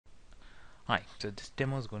Hi, so this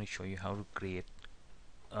demo is going to show you how to create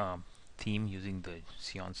a theme using the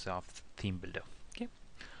Ceeonsoft theme builder. Okay.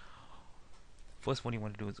 First, what you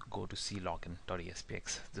want to do is go to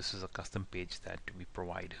clogin.aspx. This is a custom page that we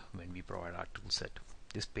provide when we provide our toolset.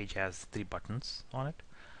 This page has 3 buttons on it,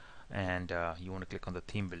 and you want to click on the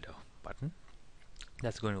theme builder button.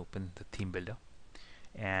 That's going to open the theme builder,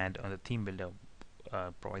 and on the theme builder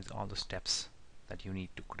provides all the steps that you need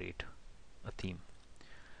to create a theme.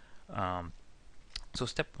 So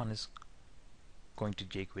step 1 is going to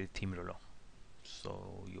JQuery theme roller.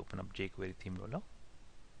 So you open up JQuery theme roller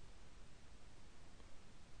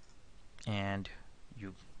and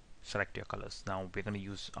you select your colors. Now we're going to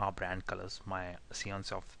use our brand colors. My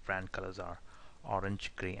Ceeonsoft brand colors are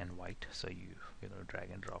orange, gray and white. So we're going to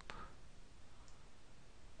drag and drop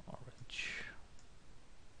orange,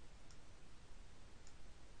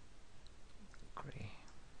 gray, white.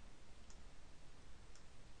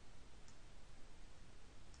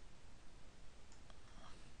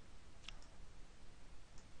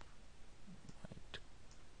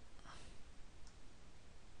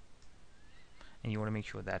 And you want to make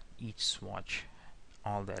sure that each swatch,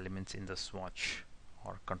 all the elements in the swatch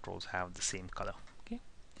or controls have the same color. Okay.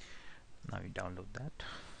 Now you download that.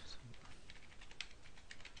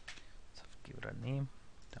 So give it a name,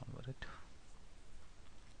 download it.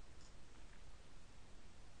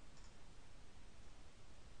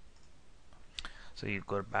 So you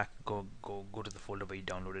go to the folder where you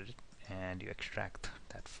downloaded it and you extract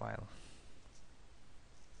that file.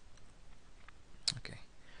 Okay.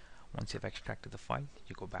 Once you've extracted the file,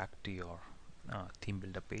 you go back to your theme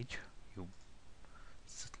builder page. You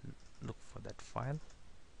look for that file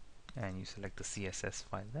and you select the CSS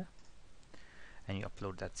file there and you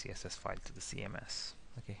upload that CSS file to the CMS.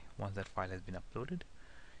 Okay, once that file has been uploaded,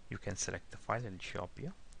 you can select the file and show up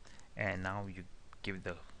here, and now you give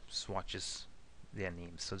the swatches their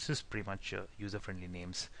names. So this is pretty much user-friendly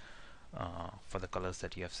names for the colors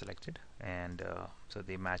that you have selected, and so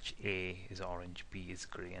they match. A is orange, B is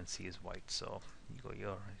gray, and C is white. So you go here,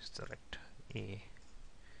 you select A,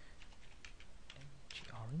 G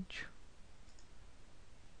orange,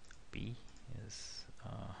 B is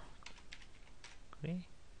gray,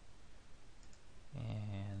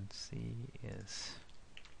 and C is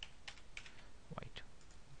white.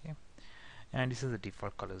 Okay, and this is the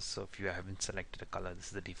default colors. So if you haven't selected a color, this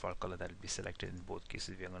is the default color that will be selected. In both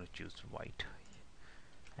cases we are going to choose white,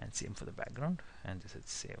 and same for the background, and this is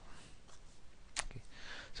save. Okay,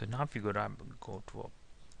 so now if you go to a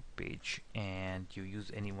page and you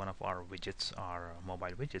use any one of our widgets, our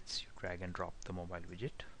mobile widgets, you drag and drop the mobile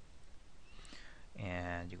widget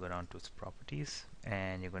and you go down to its properties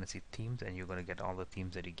and you're going to see themes, and you're going to get all the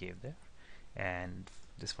themes that you gave there. And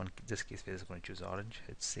this case we're just going to choose orange.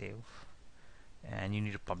 Hit save, and you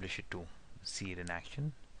need to publish it to see it in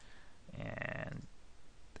action, and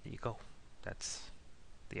there you go. That's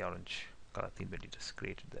the orange color theme that you just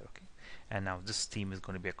created there. Okay, and now this theme is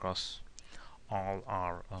going to be across all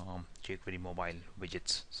our JQuery Mobile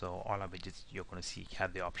widgets. So all our widgets, you're going to see,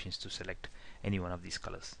 have the options to select any one of these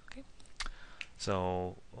colors. Okay,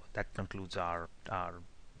 so that concludes our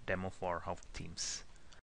demo for how themes.